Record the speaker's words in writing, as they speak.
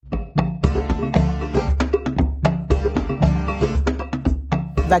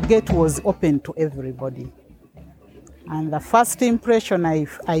the gate was open to everybody. And the first impression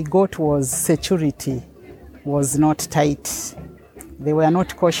I got was security was not tight. They were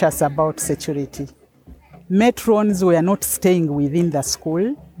not cautious about security. Matrons were not staying within the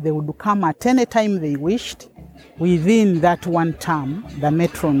school. They would come at any time they wished. Within that one term, the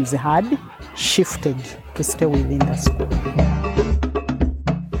matrons had shifted to stay within the school.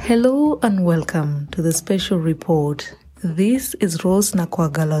 Hello and welcome to the special report. This is Rose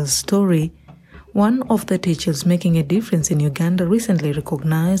Nakwagala's story. One of the teachers making a difference in Uganda recently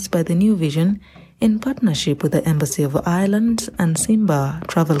recognized by the New Vision in partnership with the Embassy of Ireland and Simba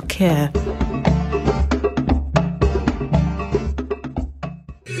Travel Care.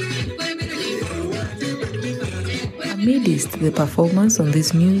 Amidst the performance on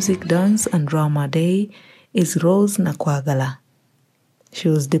this music, dance and drama day is Rose Nakwagala. She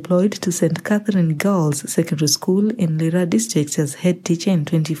was deployed to St. Katherine Girls Secondary School in Lira district as head teacher in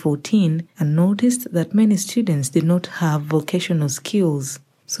 2014 and noticed that many students did not have vocational skills.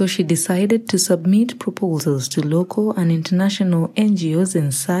 So she decided to submit proposals to local and international NGOs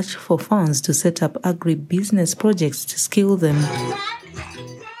in search for funds to set up agribusiness projects to skill them.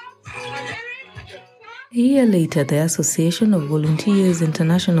 A year later, the Association of Volunteers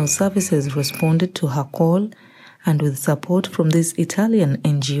International Services responded to her call, and with support from this Italian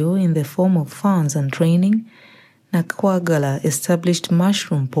NGO in the form of funds and training, Nakwagala established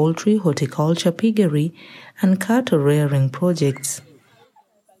mushroom poultry, horticulture, piggery, and cattle rearing projects.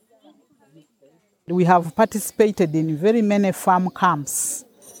 We have participated in very many farm camps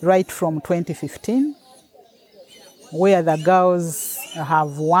right from 2015, where the girls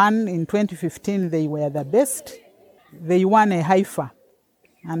have won. In 2015, they were the best. They won a heifer,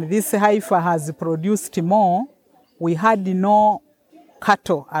 and this heifer has produced more. We had no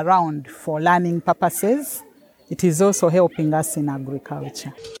cattle around for learning purposes. It is also helping us in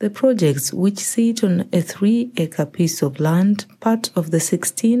agriculture. The projects, which sit on a 3-acre piece of land, part of the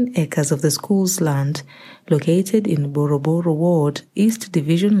 16 acres of the school's land, located in Boroboro Ward, East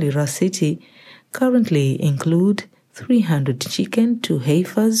Division, Lira City, currently include 300 chicken, 2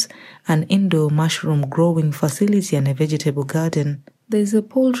 heifers, an indoor mushroom growing facility and a vegetable garden. There is a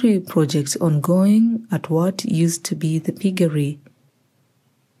poultry project ongoing at what used to be the piggery.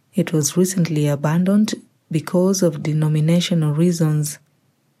 It was recently abandoned because of denominational reasons.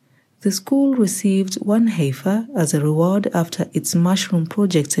 The school received 1 heifer as a reward after its mushroom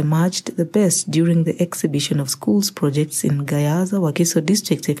projects emerged the best during the exhibition of schools projects in Gayaza, Wakiso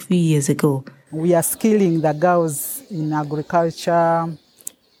district a few years ago. We are skilling the girls in agriculture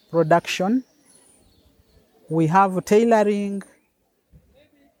production. We have tailoring.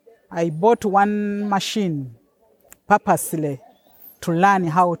 I bought 1 machine purposely to learn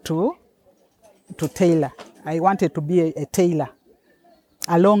how to tailor. I wanted to be a tailor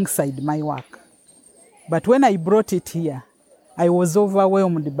alongside my work. But when I brought it here, I was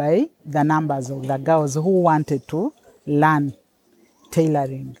overwhelmed by the numbers of the girls who wanted to learn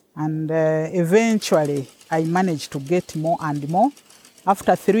tailoring. And eventually, I managed to get more and more.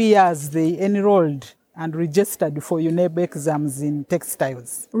 After 3 years, they enrolled and registered for UNEB exams in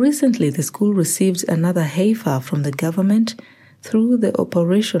textiles. Recently, the school received another heifer from the government through the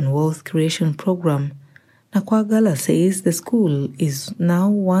Operation Wealth Creation Program. Nakwagala says the school is now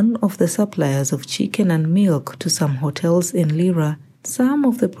one of the suppliers of chicken and milk to some hotels in Lira. Some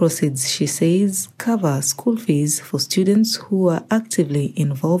of the proceeds, she says, cover school fees for students who are actively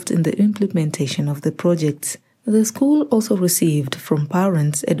involved in the implementation of the projects. The school also received from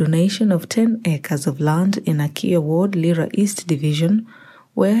parents a donation of 10 acres of land in Akia Ward, Lira East Division,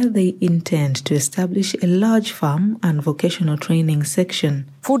 where they intend to establish a large farm and vocational training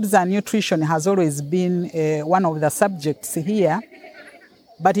section. Foods and nutrition has always been one of the subjects here,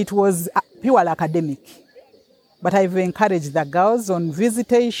 but it was pure academic. But I've encouraged the girls on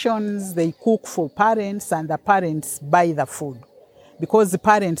visitations, they cook for parents and the parents buy the food because the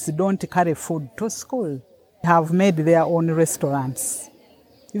parents don't carry food to school. They have made their own restaurants.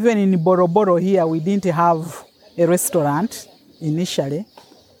 Even in Boroboro here, we didn't have a restaurant initially,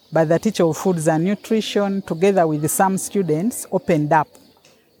 but the teacher of foods and nutrition, together with some students, opened up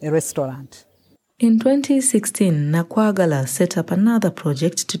a restaurant. In 2016, Nakwagala set up another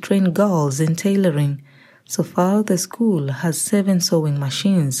project to train girls in tailoring. So far, the school has 7 sewing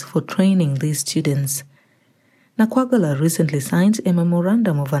machines for training these students. Nakwagala recently signed a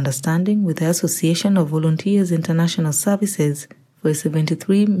memorandum of understanding with the Association of Volunteers International Services for a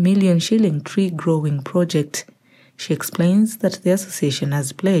 73 million shilling tree growing project. She explains that the association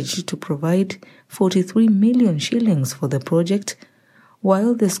has pledged to provide 43 million shillings for the project,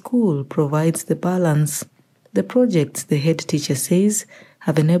 while the school provides the balance. The project, the head teacher says,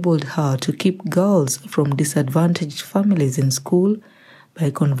 have enabled her to keep girls from disadvantaged families in school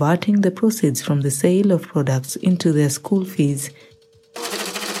by converting the proceeds from the sale of products into their school fees.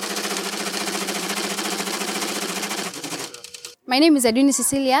 My name is Adwini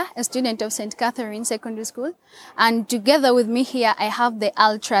Cecilia, a student of St. Katherine Secondary School, and together with me here I have the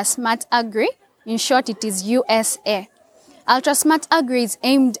Ultra Smart Agri. In short, it is USA. Ultra Smart Agri is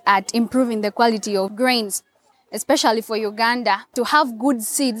aimed at improving the quality of grains, especially for Uganda, to have good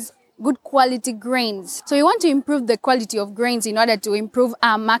seeds, good quality grains. So we want to improve the quality of grains in order to improve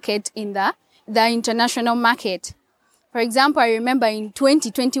our market in the international market. For example, I remember in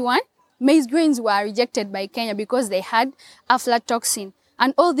 2021, maize grains were rejected by Kenya because they had aflatoxin.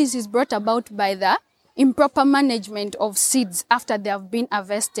 And all this is brought about by the improper management of seeds after they have been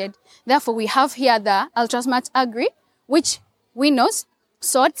harvested. Therefore, we have here the Ultra Smart Agri, which winnows,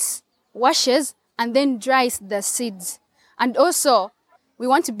 sorts, washes, and then dries the seeds. And also, we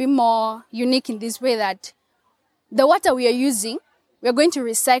want to be more unique in this way that the water we are using, we are going to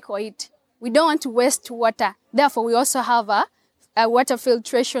recycle it. We don't want to waste water. Therefore, we also have a water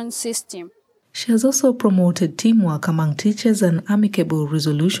filtration system. She has also promoted teamwork among teachers and amicable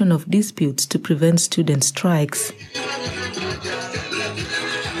resolution of disputes to prevent student strikes.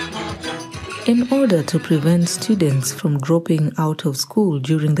 In order to prevent students from dropping out of school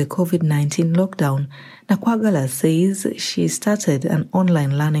during the COVID-19 lockdown, Nakwagala says she started an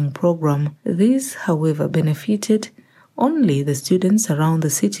online learning program. This, however, benefited only the students around the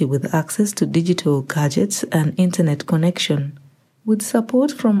city with access to digital gadgets and internet connection. With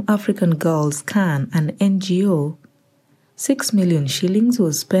support from African Girls Can, an NGO, 6 million shillings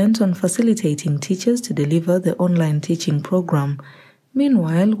was spent on facilitating teachers to deliver the online teaching program.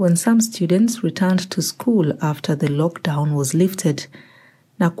 Meanwhile, when some students returned to school after the lockdown was lifted,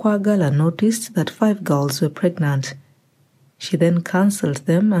 Nakwagala noticed that 5 girls were pregnant. She then cancelled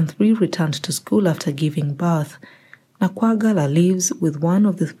them and 3 returned to school after giving birth. Nakwagala lives with one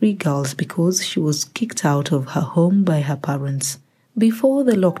of the 3 girls because she was kicked out of her home by her parents. Before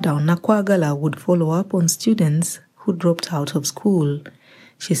the lockdown, Nakwagala would follow up on students who dropped out of school.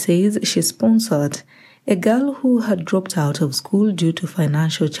 She says she sponsored a girl who had dropped out of school due to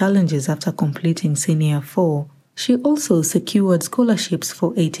financial challenges after completing Senior 4. She also secured scholarships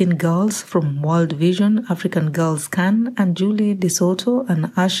for 18 girls from World Vision, African Girls Can, and Julie DeSoto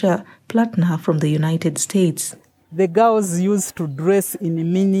and Asha Platner from the United States. The girls used to dress in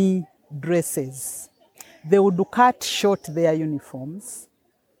mini dresses. They would cut short their uniforms.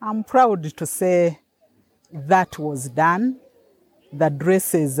 I'm proud to say that was done. The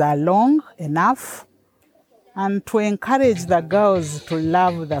dresses are long enough, and to encourage the girls to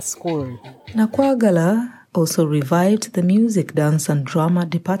love the school. Nakwagala also revived the music, dance and drama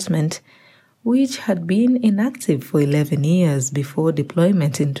department, which had been inactive for 11 years before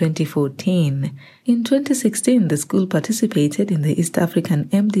deployment in 2014. In 2016, the school participated in the East African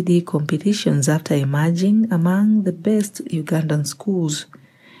MDD competitions after emerging among the best Ugandan schools.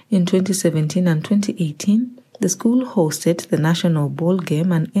 In 2017 and 2018, the school hosted the national ball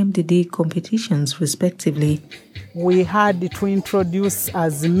game and MDD competitions respectively. We had to introduce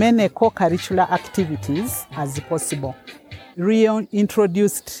as many co-curricular activities as possible.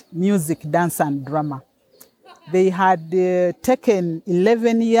 Reintroduced music, dance and drama. They had taken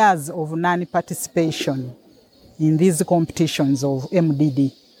 11 years of non-participation in these competitions of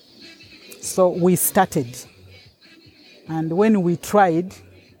MDD. So we started. And when we tried,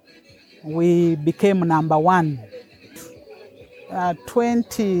 we became number 1.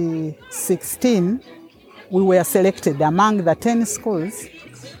 2016, we were selected among the 10 schools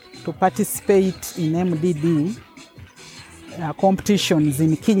to participate in MDD competitions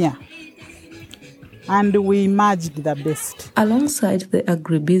in Kenya. And we emerged the best. Alongside the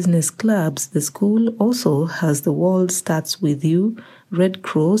agribusiness clubs, the school also has the World Starts With You, Red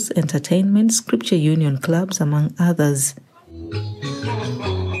Cross, Entertainment, Scripture Union clubs, among others.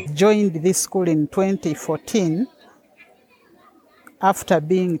 Joined this school in 2014 after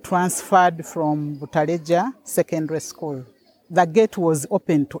being transferred from Butaleja Secondary School. The gate was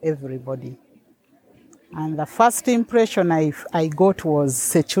open to everybody. And the first impression I got was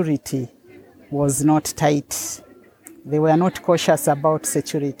security was not tight. They were not cautious about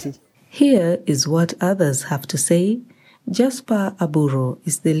security. Here is what others have to say. Jasper Aburo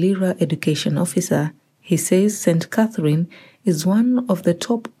is the Lira Education Officer. He says St. Katherine is one of the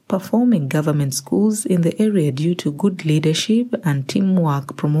top performing government schools in the area due to good leadership and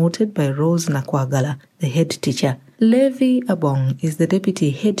teamwork promoted by Rose Nakwagala, the head teacher. Levi Abong is the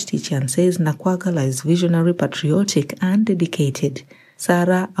deputy head teacher and says Nakwagala is visionary, patriotic and dedicated.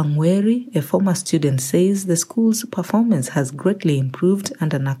 Sarah Angweri, a former student, says the school's performance has greatly improved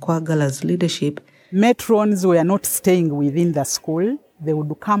under Nakwagala's leadership. Matrons were not staying within the school. They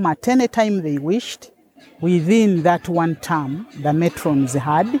would come at any time they wished. Within that one term, the matrons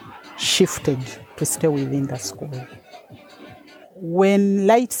had shifted to stay within the school. When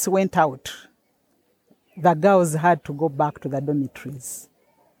lights went out, the girls had to go back to the dormitories.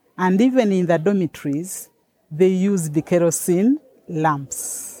 And even in the dormitories, they used the kerosene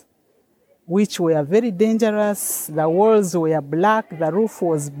lamps, which were very dangerous. The walls were black, the roof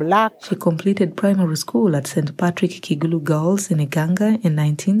was black. She completed primary school at St. Patrick Kigulu Girls in Iganga in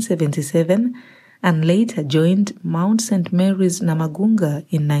 1977 and later joined Mount St. Mary's Namagunga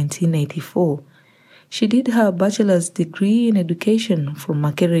in 1984. She did her bachelor's degree in education from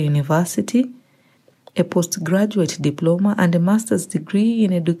Makerere University, a postgraduate diploma and a master's degree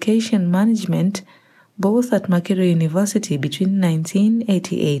in education management, both at Makerere University between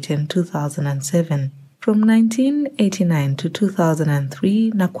 1988 and 2007. From 1989 to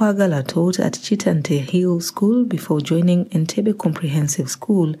 2003, Nakwagala taught at Chitante Hill School before joining Entebbe Comprehensive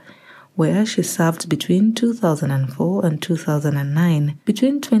School, where she served between 2004 and 2009.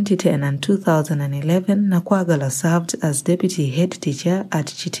 Between 2010 and 2011, Nakwagala served as deputy head teacher at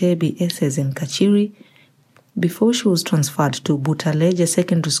Chitebi SS in Kachiri, before she was transferred to Butaleja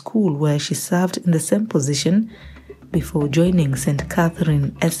Secondary School, where she served in the same position before joining St.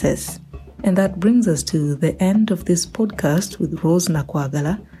 Katherine SS. And that brings us to the end of this podcast with Rose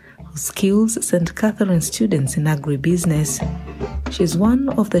Nakwagala, who skills St. Katherine students in agribusiness. She's one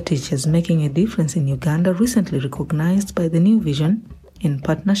of the teachers making a difference in Uganda, recently recognized by the New Vision in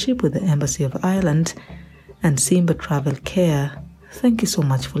partnership with the Embassy of Ireland and Simba Travel Care. Thank you so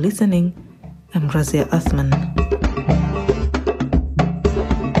much for listening. I'm Razia Athman.